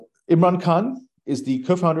Imran Khan is the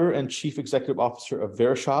co-founder and chief executive officer of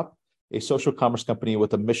Verishop, a social commerce company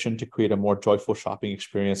with a mission to create a more joyful shopping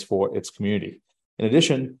experience for its community. In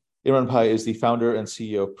addition, Imran Bhai is the founder and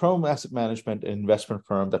CEO of Prom Asset Management, an investment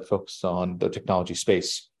firm that focuses on the technology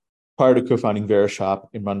space. Prior to co-founding Verishop,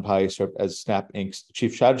 Imran Bhai served as Snap Inc.'s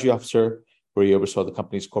chief strategy officer, where he oversaw the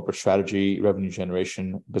company's corporate strategy, revenue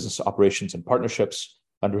generation, business operations, and partnerships.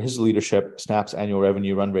 Under his leadership, Snap's annual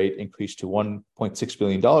revenue run rate increased to $1.6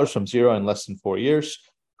 billion from zero in less than 4 years.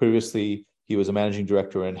 Previously, he was a managing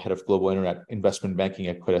director and head of global internet investment banking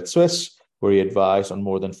at Credit Suisse, where he advised on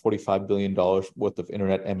more than $45 billion worth of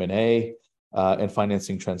internet M&A and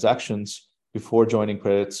financing transactions. Before joining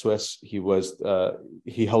Credit Suisse, he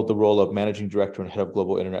held the role of managing director and head of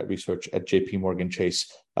global internet research at JP Morgan Chase.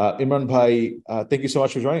 Imran Bhai, thank you so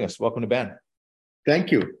much for joining us. Welcome to BAN.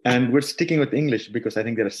 Thank you. And we're sticking with English because I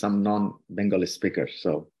think there are some non-Bengali speakers.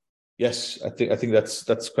 So yes, I think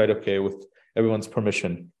that's quite okay with everyone's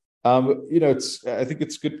permission. I think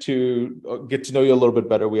it's good to get to know you a little bit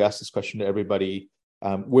better. We ask this question to everybody.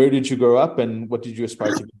 Where did you grow up and what did you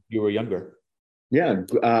aspire to be when you were younger? Yeah,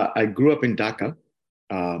 I grew up in Dhaka.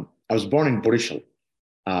 I was born in Verishop.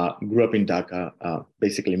 Grew up in Dhaka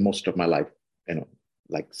basically most of my life,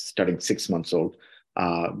 like starting 6 months old.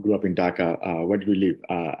 Grew up in Dhaka. Where did we live?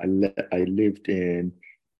 I lived in,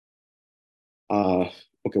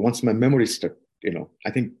 once my memory started,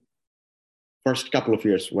 I think first couple of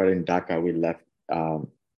years were in Dhaka. We left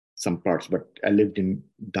some parts, but I lived in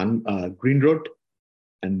Green Road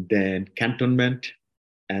and then Cantonment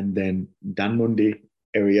and then Dhanmondi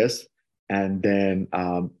areas. And then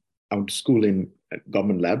I went to school in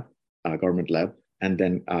government lab, and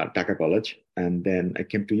then Dhaka College. And then I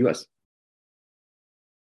came to US.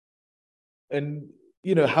 And,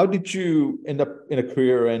 how did you end up in a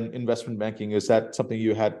career in investment banking? Is that something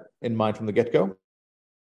you had in mind from the get-go?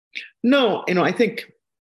 No, I think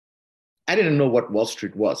I didn't know what Wall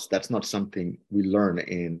Street was. That's not something we learn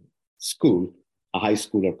in school, a high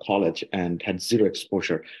school or college, and had zero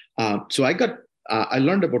exposure. So I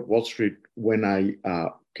learned about Wall Street when I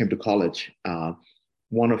came to college.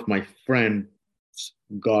 One of my friends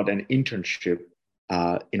got an internship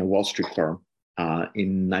in a Wall Street firm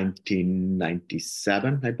in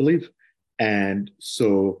 1997, I believe. And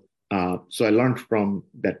so I learned from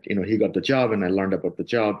that, he got the job and I learned about the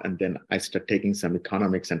job. And then I started taking some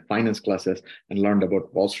economics and finance classes and learned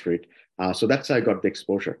about Wall Street. So that's how I got the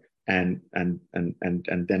exposure. And then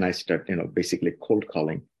I started, basically cold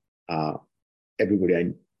calling everybody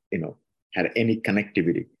I, had any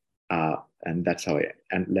connectivity. And that's how I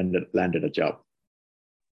landed a job.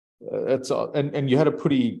 That's all. And you had a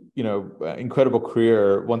pretty, incredible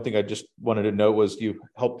career. One thing I just wanted to note was you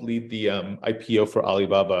helped lead the IPO for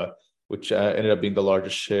Alibaba, which ended up being the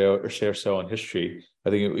largest share sale in history.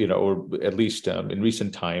 I think, or at least in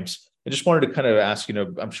recent times. I just wanted to kind of ask,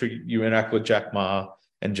 I'm sure you interact with Jack Ma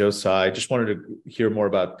and Joe Tsai. I just wanted to hear more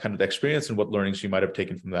about kind of the experience and what learnings you might have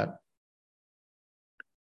taken from that.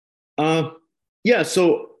 Yeah,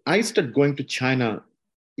 so I started going to China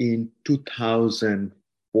in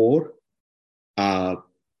 2004.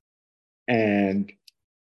 And,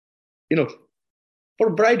 for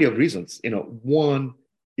a variety of reasons, one,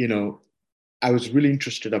 I was really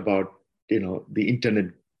interested about, the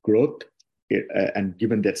internet growth and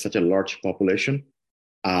given that such a large population.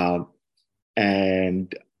 So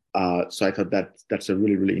I thought that's a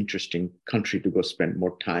really, really interesting country to go spend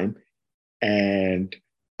more time. And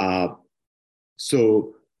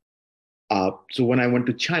so when I went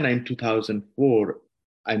to China in 2004,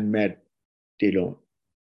 I met,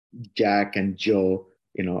 Jack and Joe,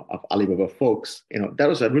 of Alibaba folks. That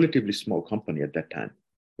was a relatively small company at that time.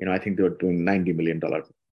 I think they were doing $90 million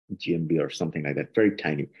GMB or something like that, very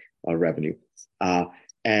tiny revenue.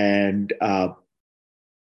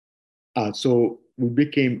 So we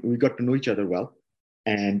got to know each other well.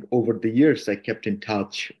 And over the years, I kept in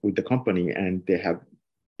touch with the company and they have,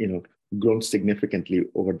 grown significantly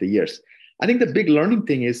over the years. I think the big learning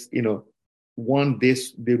thing is, one, they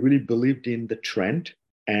really believed in the trend.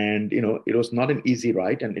 And, it was not an easy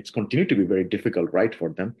ride and it's continued to be a very difficult ride for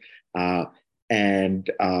them. But,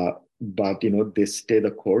 they stayed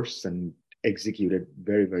the course and executed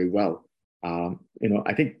very, very well. I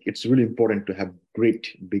think it's really important to have grit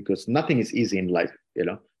because nothing is easy in life.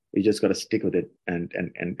 You just got to stick with it and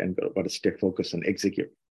got to stay focused and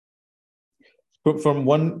execute. From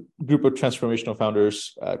one group of transformational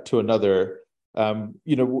founders to another,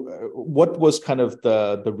 what was kind of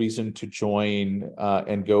the reason to join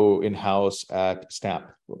and go in-house at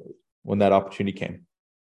Snap when that opportunity came?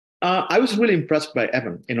 I was really impressed by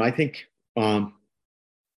Evan. I think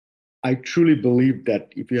I truly believe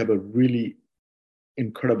that if you have a really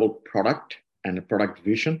incredible product and a product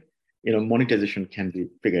vision, monetization can be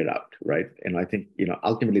figured out, right? And I think,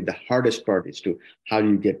 ultimately the hardest part is to how do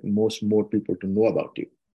you get more people to know about you?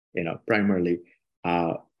 Primarily,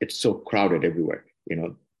 it's so crowded everywhere.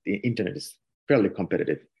 The internet is fairly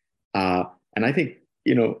competitive. And I think,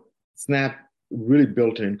 Snap really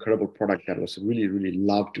built an incredible product that was really, really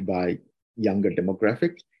loved by younger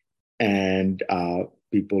demographics. And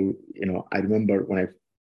people, I remember when I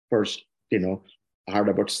first, heard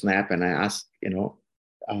about Snap and I asked,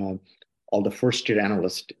 uh, all the first year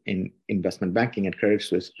analysts in investment banking and Credit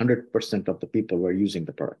Suisse, 100% of the people were using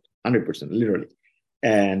the product, 100%, literally.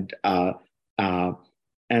 And, uh,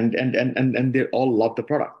 and they all love the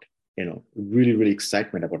product, really, really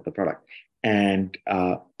excitement about the product. And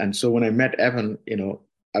so when I met Evan,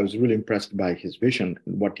 I was really impressed by his vision,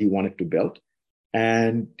 what he wanted to build.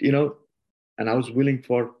 And, and I was willing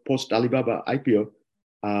for post Alibaba IPO.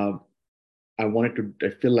 Uh, I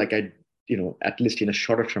feel like at least in a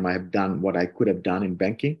shorter term, I have done what I could have done in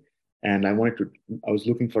banking. And I was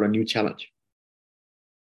looking for a new challenge.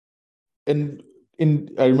 And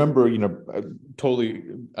I remember, I totally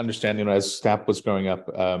understand, as Snap was growing up,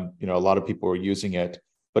 a lot of people were using it,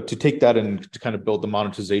 but to take that and to kind of build the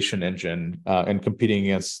monetization engine and competing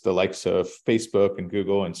against the likes of Facebook and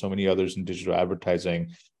Google and so many others in digital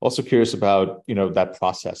advertising. Also curious about, that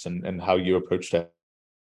process and how you approached it.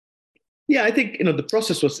 Yeah, I think, the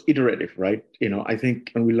process was iterative, right? I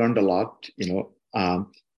think, and we learned a lot, I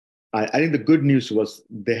think the good news was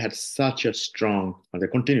they had such a strong, or they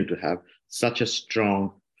continue to have such a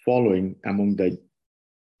strong following among the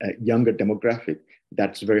younger demographic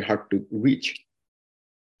that's very hard to reach.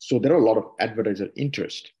 So there are a lot of advertiser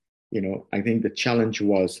interest. I think the challenge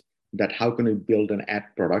was that how can we build an ad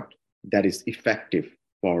product that is effective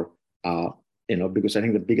for, because I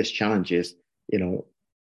think the biggest challenge is,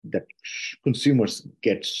 that consumers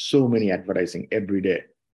get so many advertising every day.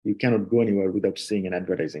 You cannot go anywhere without seeing an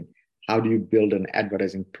advertising. How do you build an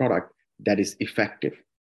advertising product that is effective?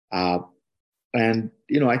 And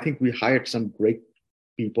I think we hired some great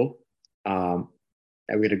people. And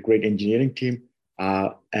we had a great engineering team.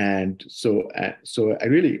 And so I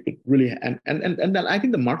really, and then I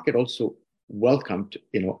think the market also welcomed,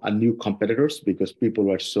 a new competitors because people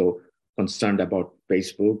were so concerned about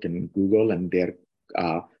Facebook and Google and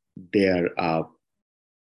uh, their uh,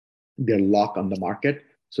 their lock on the market.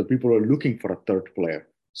 So people are looking for a third player.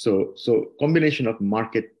 So combination of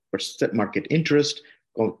market interest,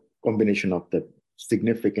 combination of the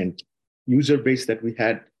significant user base that we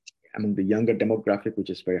had among the younger demographic, which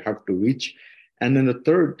is very hard to reach, and then the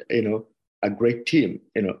third, a great team.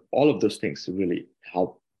 All of those things really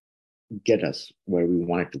help get us where we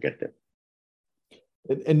wanted to get there.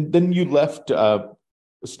 And then you left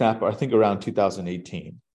Snap, I think around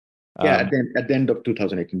 2018. Yeah, at the end of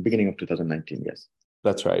 2018, beginning of 2019, yes.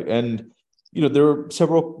 That's right. And, there were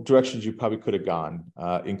several directions you probably could have gone,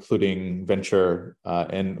 including venture,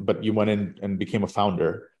 but you went in and became a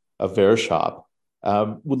founder of Verishop.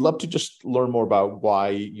 Would love to just learn more about why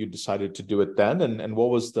you decided to do it then, and what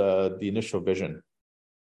was the initial vision?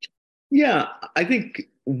 Yeah, I think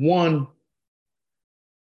one,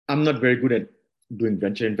 I'm not very good at doing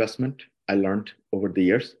venture investment. I learned over the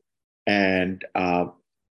years, and uh,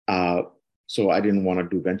 so I didn't want to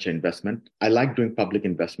do venture investment. I like doing public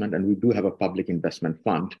investment, and we do have a public investment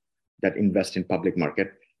fund that invests in public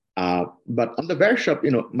market. But on the Verishop,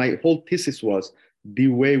 my whole thesis was the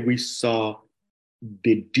way we saw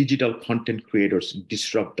the digital content creators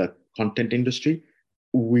disrupt the content industry.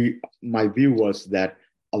 My view was that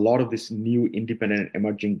a lot of these new independent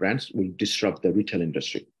emerging brands will disrupt the retail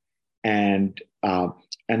industry, and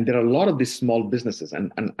and there are a lot of these small businesses, and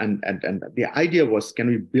the idea was, can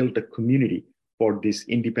we build a community for these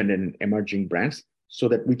independent emerging brands so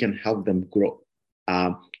that we can help them grow?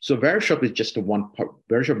 So Verishop is just one part.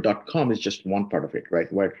 Verishop.com is just one part of it, right?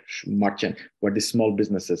 Where these small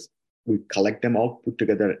businesses, we collect them all, put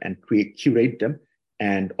together, and curate them,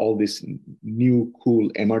 and all these new, cool,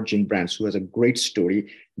 emerging brands who has a great story,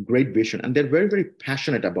 great vision, and they're very, very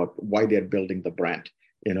passionate about why they're building the brand.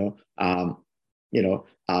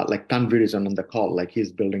 Like Tanvir is on the call, like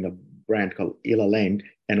he's building a brand called Ila Lane,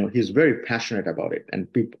 and he's very passionate about it,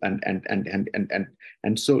 and people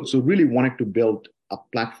and so really wanted to build a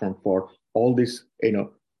platform for all these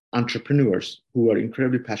entrepreneurs who are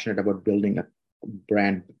incredibly passionate about building a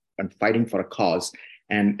brand and fighting for a cause,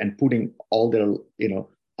 and putting all their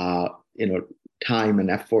time and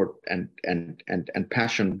effort and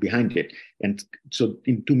passion behind it. And so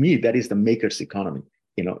to me, that is the maker's economy.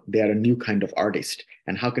 they are a new kind of artist,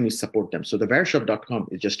 and how can we support them? So the Verishop.com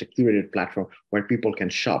is just a curated platform where people can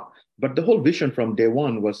shop. But the whole vision from day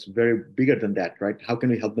one was very bigger than that, right? How can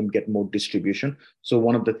we help them get more distribution? So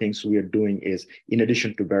one of the things we are doing is, in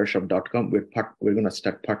addition to Verishop.com, we're going to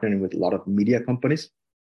start partnering with a lot of media companies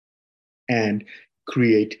and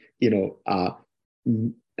create, a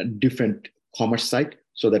different commerce site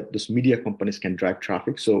so that those media companies can drive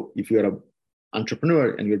traffic. So if you're an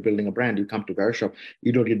entrepreneur and you're building a brand, you come to Verishop,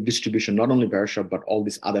 you don't get distribution, not only Verishop, but all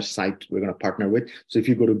these other sites we're going to partner with. So if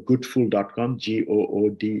you go to goodful.com,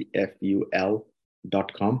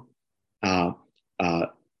 GOODFUL.com,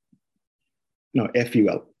 no,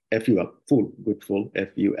 FUL, full, goodful,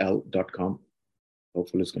 FUL.com.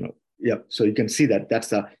 Hopefully it's going to, yeah. So you can see that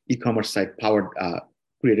that's a e-commerce site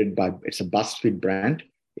created by, it's a BuzzFeed brand,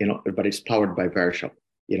 but it's powered by Verishop.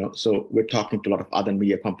 So we're talking to a lot of other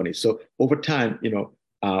media companies. So over time,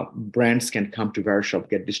 brands can come to Verishop,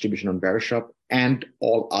 get distribution on Verishop and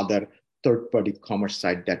all other third-party commerce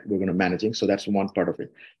site that we're going to managing. So that's one part of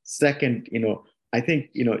it. Second, I think,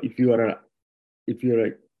 if you're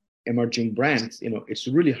a emerging brands, it's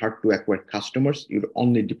really hard to acquire customers. You're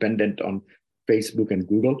only dependent on Facebook and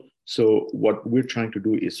Google. So what we're trying to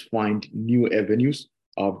do is find new avenues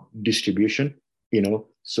of distribution.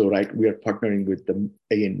 So right, we are partnering with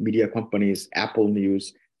media companies, Apple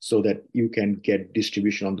News, so that you can get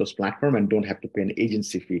distribution on those platforms and don't have to pay an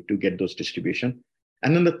agency fee to get those distribution.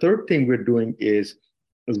 And then the third thing we're doing is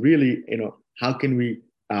really, how can we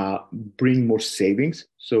bring more savings?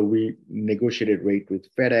 So we negotiated rate with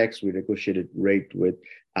FedEx, we negotiated rate with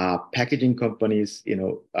packaging companies. We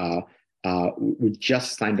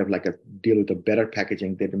just signed up like a deal with a Better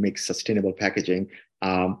Packaging that makes sustainable packaging.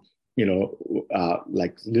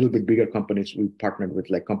 Like a little bit bigger companies, we partnered with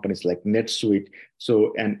like companies like NetSuite.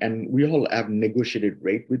 So and we all have negotiated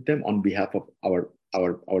rate with them on behalf of our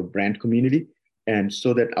brand community, and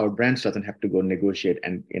so that our brands doesn't have to go negotiate,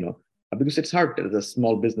 and because it's hard as a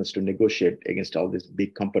small business to negotiate against all these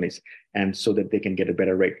big companies, and so that they can get a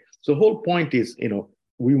better rate. So the whole point is,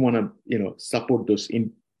 we want to support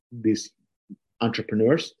these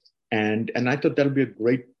entrepreneurs, and I thought that'll be a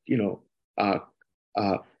great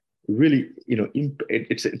really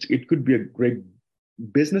it could be a great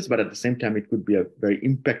business, but at the same time it could be a very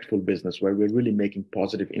impactful business where we're really making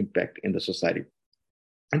positive impact in the society.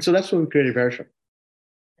 And so that's why we created Verishop.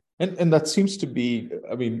 And that seems to be,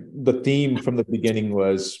 I mean, the theme from the beginning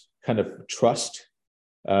was kind of trust,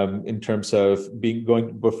 in terms of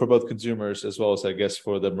going for both consumers as well as, I guess,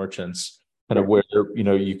 for the merchants, kind of where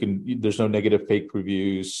there's no negative fake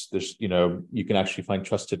reviews. There's you can actually find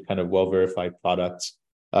trusted, kind of well-verified products,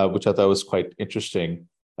 which I thought was quite interesting.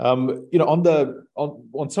 On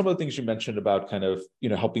some of the things you mentioned about kind of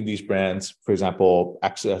helping these brands, for example,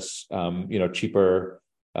 access cheaper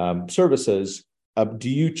services. Do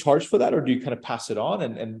you charge for that, or do you kind of pass it on?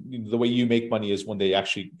 And the way you make money is when they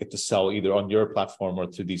actually get to sell either on your platform or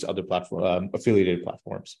to these other platform affiliated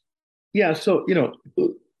platforms. Yeah. So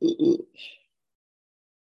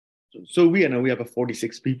so we have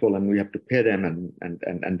 46 people, and we have to pay them,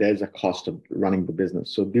 and there's a cost of running the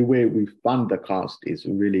business. So the way we fund the cost is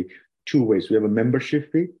really two ways. We have a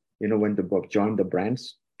membership fee, when they join the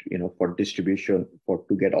brands, for distribution,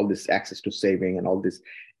 to get all this access to saving and all this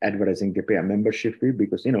advertising, they pay a membership fee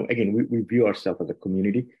because, again, we view ourselves as a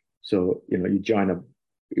community. So, you join a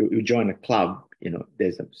club,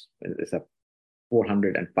 there's a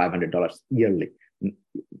 $400 and $500 yearly.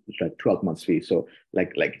 It's like 12 months fee. So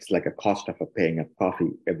like it's like a cost of paying a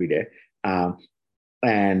coffee every day.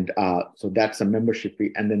 So that's a membership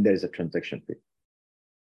fee. And then there's a transaction fee.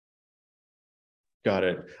 Got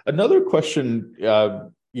it. Another question,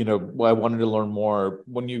 I wanted to learn more.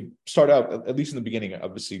 When you start out, at least in the beginning,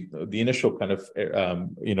 obviously the initial kind of,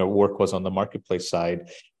 work was on the marketplace side.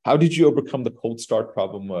 How did you overcome the cold start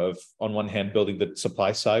problem of, on one hand, building the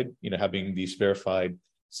supply side, having these verified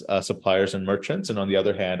suppliers and merchants, and on the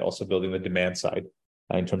other hand, also building the demand side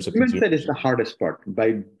in terms of demand side is the hardest part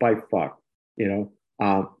by far.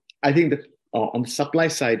 I think that on the supply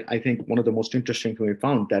side, I think one of the most interesting things we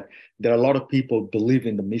found that there are a lot of people believe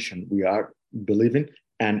in the mission we are believing,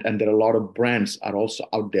 and there are a lot of brands are also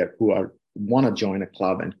out there who want to join a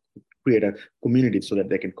club and create a community so that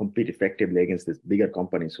they can compete effectively against these bigger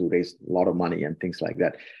companies who raise a lot of money and things like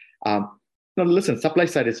that. Now, listen, supply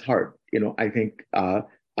side is hard. I think.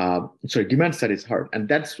 Demand side is hard. And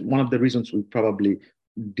that's one of the reasons we probably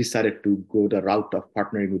decided to go the route of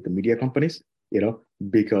partnering with the media companies,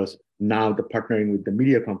 because now the partnering with the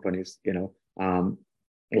media companies,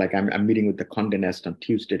 like I'm meeting with the Condé Nast on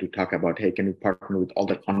Tuesday to talk about, hey, can we partner with all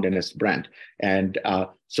the Condé Nast brand? And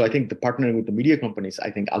so I think the partnering with the media companies,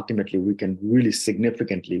 I think ultimately we can really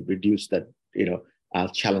significantly reduce that,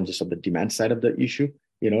 challenges of the demand side of the issue,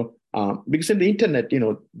 because in the internet,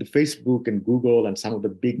 the Facebook and Google and some of the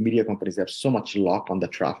big media companies have so much lock on the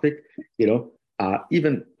traffic,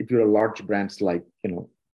 even if you're a large brands like,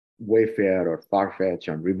 Wayfair or Farfetch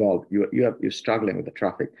or Revolve, you're struggling with the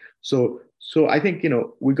traffic. So I think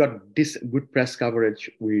we got this good press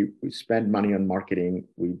coverage. We spend money on marketing.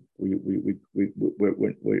 We're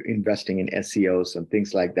investing in SEOs and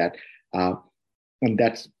things like that, and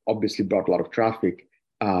that's obviously brought a lot of traffic.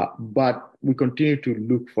 But we continue to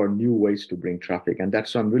look for new ways to bring traffic, and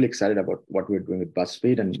that's why I'm really excited about what we're doing with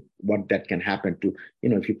BuzzFeed and what that can happen to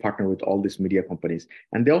if you partner with all these media companies,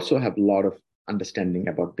 and they also have a lot of understanding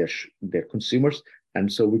about their consumers,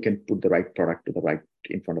 and so we can put the right product to the right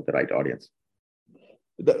in front of the right audience.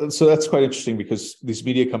 So that's quite interesting because these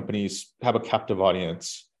media companies have a captive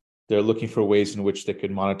audience. They're looking for ways in which they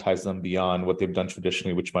could monetize them beyond what they've done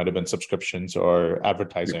traditionally, which might have been subscriptions or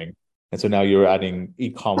advertising. And so now you're adding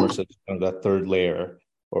e-commerce as kind of that third layer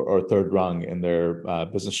or third rung in their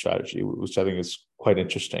business strategy, which I think is quite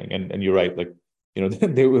interesting. And you're right, like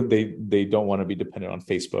they don't want to be dependent on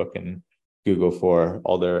Facebook and Google for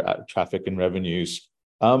all their traffic and revenues.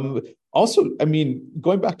 Also, I mean,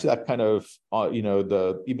 going back to that kind of,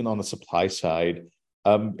 even on the supply side,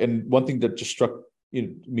 and one thing that just struck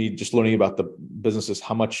me just learning about the business is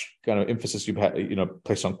how much kind of emphasis you've had,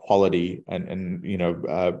 placed on quality and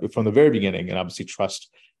from the very beginning, and obviously trust.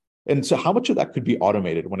 And so how much of that could be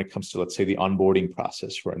automated when it comes to, let's say, the onboarding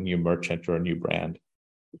process for a new merchant or a new brand?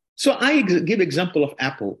 So I give example of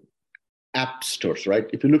Apple app stores, right?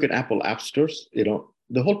 If you look at Apple app stores,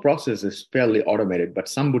 the whole process is fairly automated, but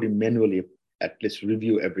somebody manually at least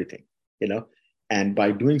review everything, and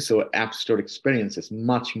by doing so, app store experience is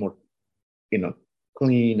much more,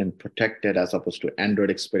 clean and protected as opposed to Android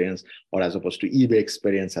experience or as opposed to eBay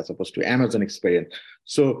experience, as opposed to Amazon experience.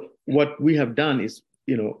 So what we have done is,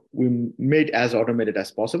 we made as automated as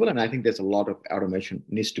possible. And I think there's a lot of automation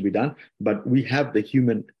needs to be done, but we have the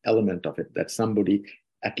human element of it, that somebody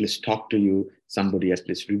at least talk to you, somebody at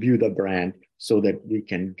least review the brand so that we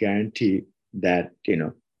can guarantee that,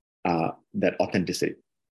 that authenticity.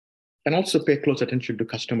 And also pay close attention to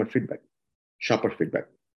customer feedback, shopper feedback.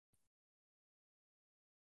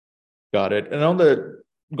 Got it. And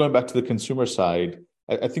going back to the consumer side,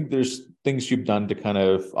 I think there's things you've done to kind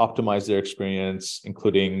of optimize their experience,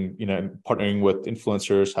 including, partnering with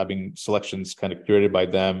influencers, having selections kind of curated by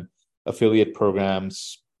them, affiliate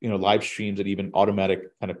programs, live streams, and even automatic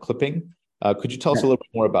kind of clipping. Could you tell us a little bit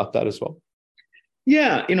more about that as well?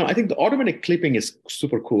 Yeah, I think the automatic clipping is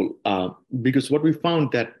super cool because what we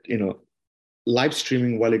found that, live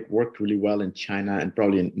streaming, while it worked really well in China and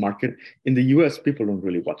probably in market, in the US, people don't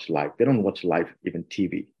really watch live. They don't watch live even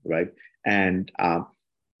TV, right? And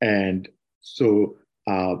so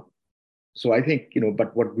I think,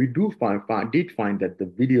 but what we did find that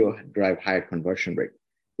the video drive higher conversion rate,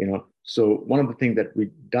 So one of the things that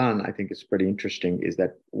we've done, I think is pretty interesting, is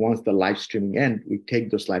that once the live streaming end, we take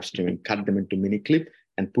those live streaming, cut them into mini clip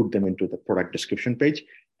and put them into the product description page.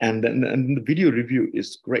 And then the video review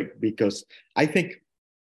is great because I think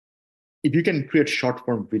if you can create short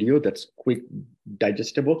form video that's quick,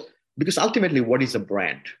 digestible, because ultimately what is a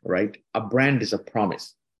brand, right? A brand is a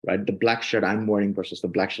promise, right? The black shirt I'm wearing versus the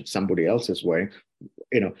black shirt somebody else is wearing,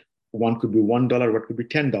 one could be $1, what could be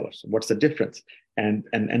 $10. What's the difference? And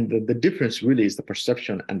the difference really is the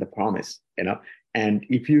perception and the promise, And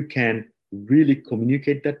if you can really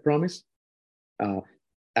communicate that promise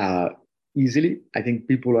easily, I think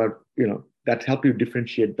people are, that help you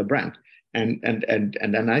differentiate the brand. And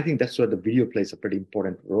I think that's where the video plays a pretty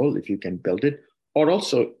important role if you can build it, or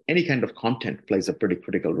also any kind of content plays a pretty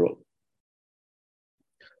critical role.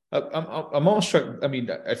 I'm almost struck. I mean,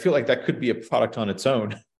 I feel like that could be a product on its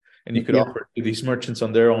own. And you could offer it to these merchants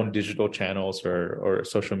on their own digital channels or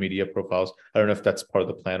social media profiles. I don't know if that's part of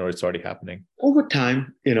the plan or it's already happening. Over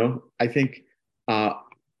time, I think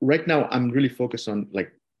right now I'm really focused on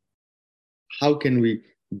like, how can we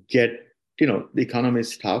get, the economy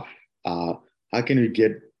is tough. How can we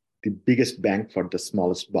get the biggest bang for the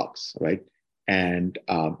smallest bucks, right? And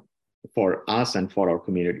for us and for our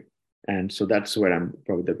community. And so that's where I'm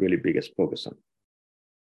probably the really biggest focus on.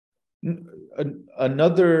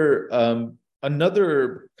 Another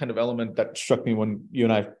kind of element that struck me when you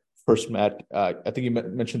and I first met, I think you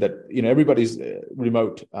mentioned that everybody's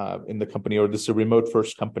remote in the company, or this is a remote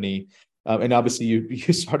first company, and obviously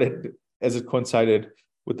you started as it coincided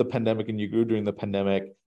with the pandemic and you grew during the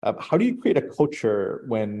pandemic. How do you create a culture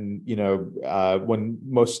when, when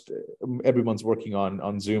everyone's working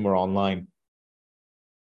on Zoom or online?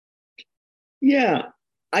 Yeah,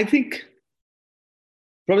 I think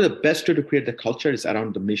probably the best way to create the culture is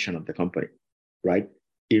around the mission of the company, right?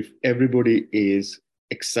 If everybody is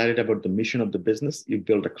excited about the mission of the business, you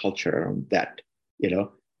build a culture around that. You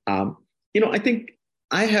know, um, I think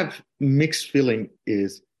I have mixed feeling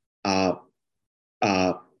is uh,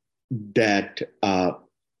 uh, that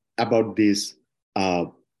about this uh,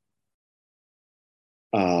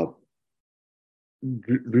 uh,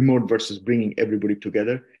 remote versus bringing everybody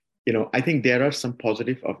together. I think there are some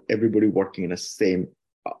positive of everybody working in a same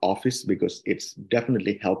office because it's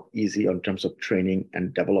definitely helped easy in terms of training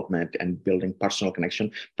and development and building personal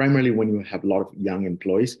connection, primarily when you have a lot of young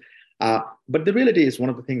employees. But the reality is one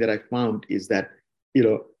of the things that I found is that, you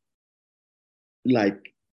know,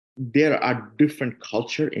 like there are different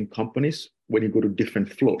culture in companies when you go to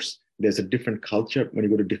different floors. There's a different culture when you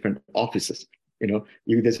go to different offices.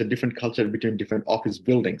 There's a different culture between different office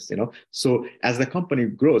buildings. So as the company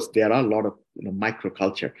grows, there are a lot of micro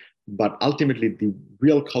culture, but ultimately the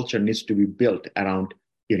real culture needs to be built around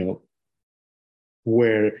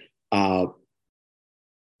where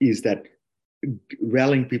is that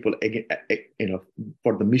rallying people again,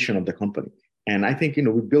 for the mission of the company. And I think,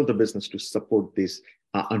 we build a business to support this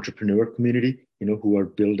entrepreneur community, who are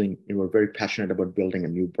building, who are very passionate about building a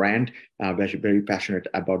new brand, very passionate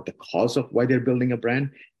about the cause of why they're building a brand.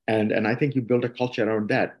 And I think you build a culture around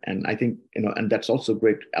that. And I think, and that's also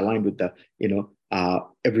great aligned with the,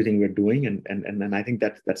 everything we're doing. And I think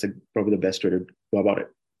that's probably the best way to go about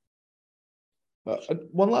it.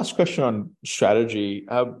 One last question on strategy.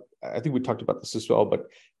 I think we talked about this as well, but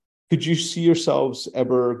could you see yourselves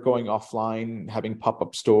ever going offline, having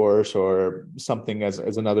pop-up stores or something as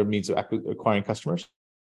another means of acquiring customers?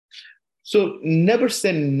 So never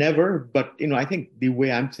say never, but I think the way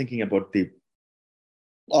I'm thinking about the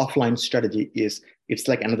offline strategy is it's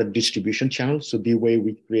like another distribution channel. So the way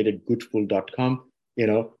we created goodful.com,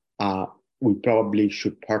 we probably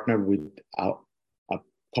should partner with a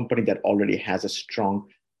company that already has a strong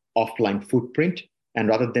offline footprint. And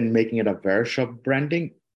rather than making it a Verishop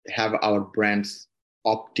branding, have our brands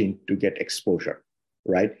opt in to get exposure,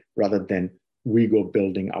 right? Rather than we go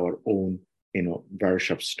building our own,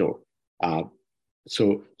 Verishop store.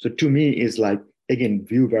 So to me is like, again,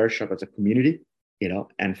 view Verishop as a community,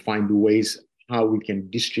 and find ways how we can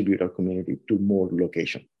distribute our community to more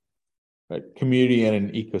location. Right, community and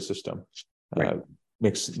an ecosystem. Right.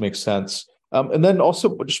 Makes sense. And then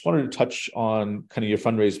also just wanted to touch on kind of your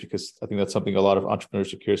fundraise, because I think that's something a lot of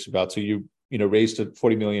entrepreneurs are curious about. So you raised a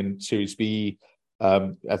 40 million Series B.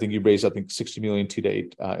 I think you raised 60 million to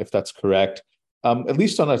date, if that's correct. At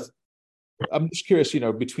least I'm just curious,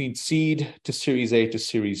 between seed to Series A to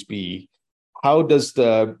Series B, how does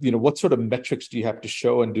what sort of metrics do you have to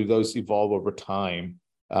show, and do those evolve over time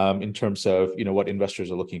in terms of what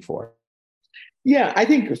investors are looking for? Yeah, I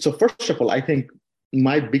think so. First of all, I think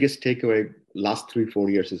my biggest takeaway last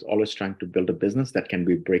 3-4 years is always trying to build a business that can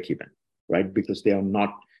be break even, right? Because then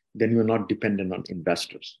you're not dependent on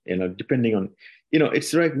investors, depending on,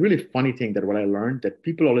 it's like really funny thing that what I learned that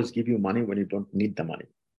people always give you money when you don't need the money.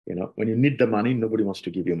 When you need the money, nobody wants to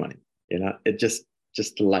give you money. It just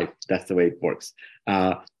life. That's the way it works.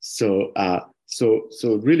 So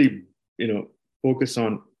really, focus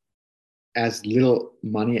on as little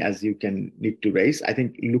money as you can need to raise. I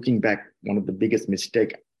think looking back, one of the biggest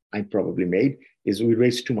mistake I probably made is we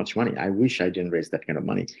raised too much money. I wish I didn't raise that kind of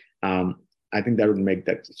money. I think that would make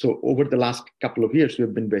that. So over the last couple of years,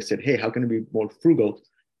 we've been said, hey, how can we be more frugal,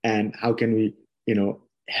 and how can we,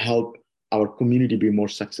 help our community be more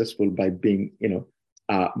successful by being,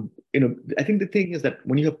 I think the thing is that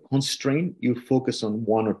when you have constraint, you focus on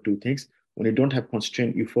one or two things. When you don't have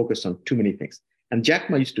constraint, you focus on too many things. And Jack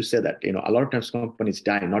Ma used to say that, a lot of times companies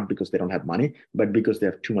die not because they don't have money, but because they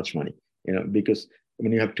have too much money. Because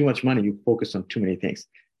when you have too much money, you focus on too many things.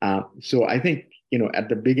 So I think, at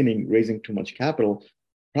the beginning, raising too much capital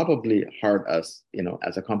probably hurt us,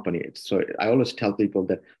 as a company. So I always tell people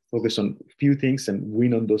that focus on few things and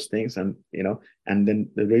win on those things, and and then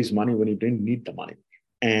raise money when you didn't need the money.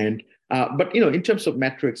 And but in terms of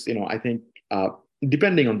metrics, I think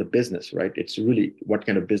depending on the business, right? It's really what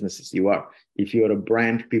kind of businesses you are. If you're a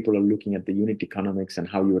brand, people are looking at the unit economics and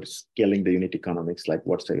how you are scaling the unit economics, like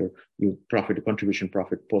what's your profit, contribution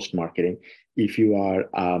profit, post marketing. If you are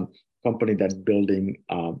company that's building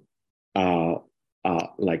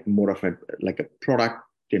like more of a product,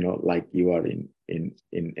 like you are in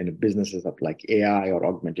businesses of like AI or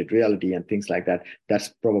augmented reality and things like that. That's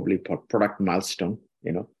probably for product milestone.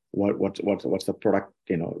 what's the product,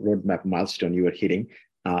 roadmap milestone you are hitting.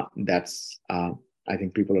 That's I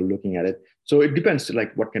think people are looking at it. So it depends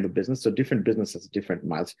like what kind of business. So different businesses, different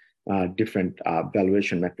miles, different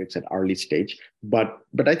valuation metrics at early stage. But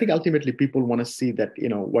I think ultimately people want to see that,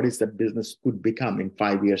 what is that business could become in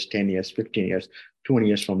 5 years, 10 years, 15 years, 20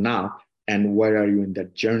 years from now, and where are you in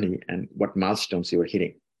that journey, and what milestones you are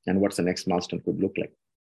hitting, and what's the next milestone could look like.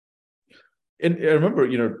 And I remember,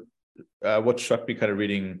 what struck me kind of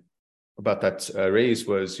reading about that raise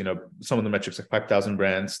was, some of the metrics like 5,000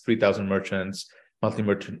 brands, 3,000 merchants, monthly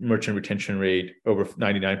merchant retention rate over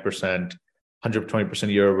 99%,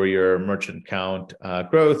 120% year over year merchant count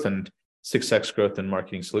growth, and 6x growth in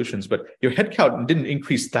marketing solutions. But your headcount didn't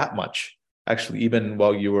increase that much, actually, even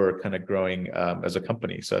while you were kind of growing as a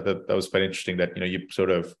company. So that was quite interesting that, you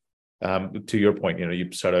sort of, to your point,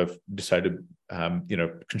 you sort of decided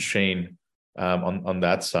to, constrain on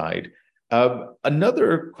that side.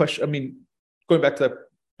 Another question, going back to that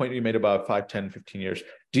point you made about 5, 10, 15 years,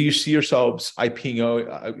 do you see yourselves doing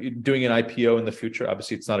an IPO in the future?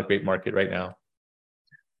 Obviously, it's not a great market right now.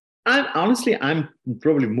 I'm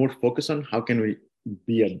probably more focused on how can we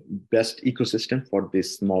be a best ecosystem for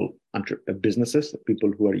these small businesses,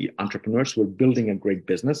 people who are entrepreneurs who are building a great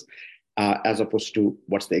business, as opposed to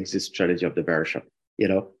what's the exit strategy of the Verishop.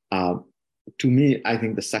 To me, I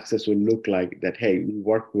think the success will look like that, hey, we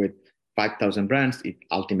work with 5,000 brands, it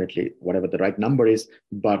ultimately, whatever the right number is,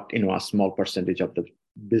 but a small percentage of the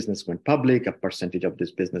business went public, a percentage of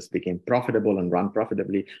this business became profitable and run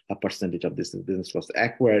profitably, a percentage of this business was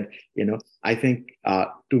acquired. I think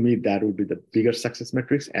to me, that would be the bigger success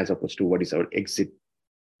metrics as opposed to what is our exit,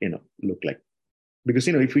 look like. Because,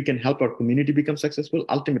 if we can help our community become successful,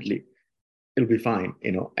 ultimately it'll be fine.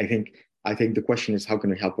 I think the question is, how can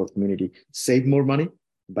we help our community save more money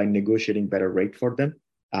by negotiating better rate for them,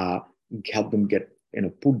 help them get,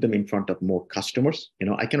 put them in front of more customers.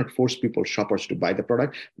 I cannot force shoppers to buy the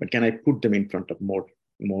product, but can I put them in front of more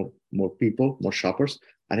people, more shoppers?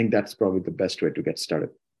 I think that's probably the best way to get started.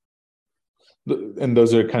 And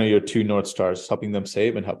those are kind of your two North Stars, helping them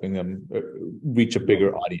save and helping them reach a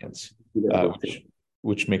bigger audience,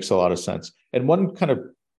 which makes a lot of sense. And one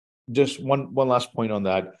last point on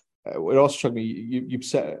that. It also struck me, you've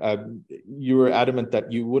said you were adamant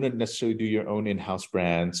that you wouldn't necessarily do your own in-house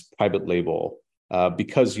brands, private label,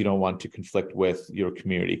 because you don't want to conflict with your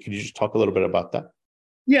community. Can you just talk a little bit about that?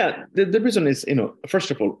 Yeah, the reason is,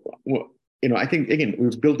 first of all, I think, again,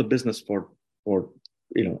 we've built a business for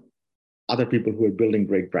other people who are building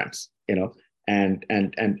great brands, and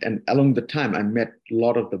along the time, I met a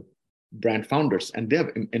lot of the brand founders, and they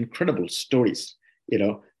have incredible stories,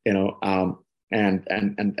 and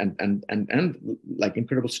like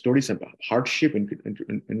incredible stories about hardship,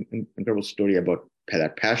 incredible story about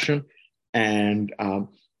that passion, and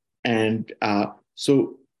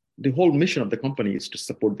so the whole mission of the company is to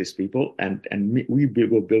support these people, and we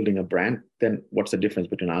go building a brand. Then what's the difference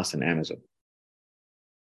between us and Amazon?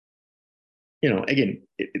 Again,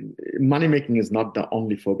 money making is not the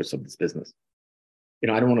only focus of this business.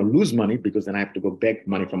 I don't want to lose money because then I have to go beg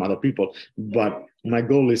money from other people. But my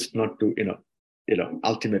goal is not to,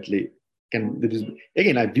 ultimately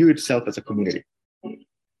again, I view itself as a community.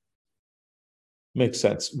 Makes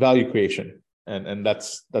sense. Value creation. And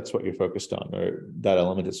that's what you're focused on, or that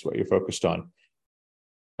element is what you're focused on.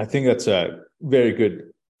 I think that's a very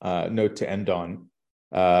good note to end on.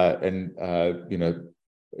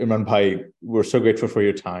 Imran Bhai, we're so grateful for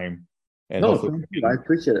your time. And no, thank you. I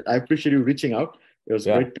appreciate it. I appreciate you reaching out. It was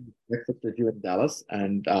great to breakfast with you in Dallas.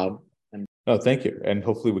 No, thank you. And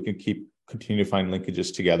hopefully we can continue to find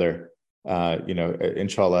linkages together,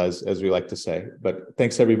 inshallah, as we like to say. But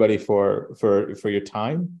thanks everybody for your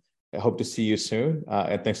time. I hope to see you soon.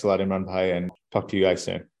 And thanks a lot, Imran Bhai, and talk to you guys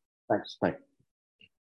soon. Thanks. Bye.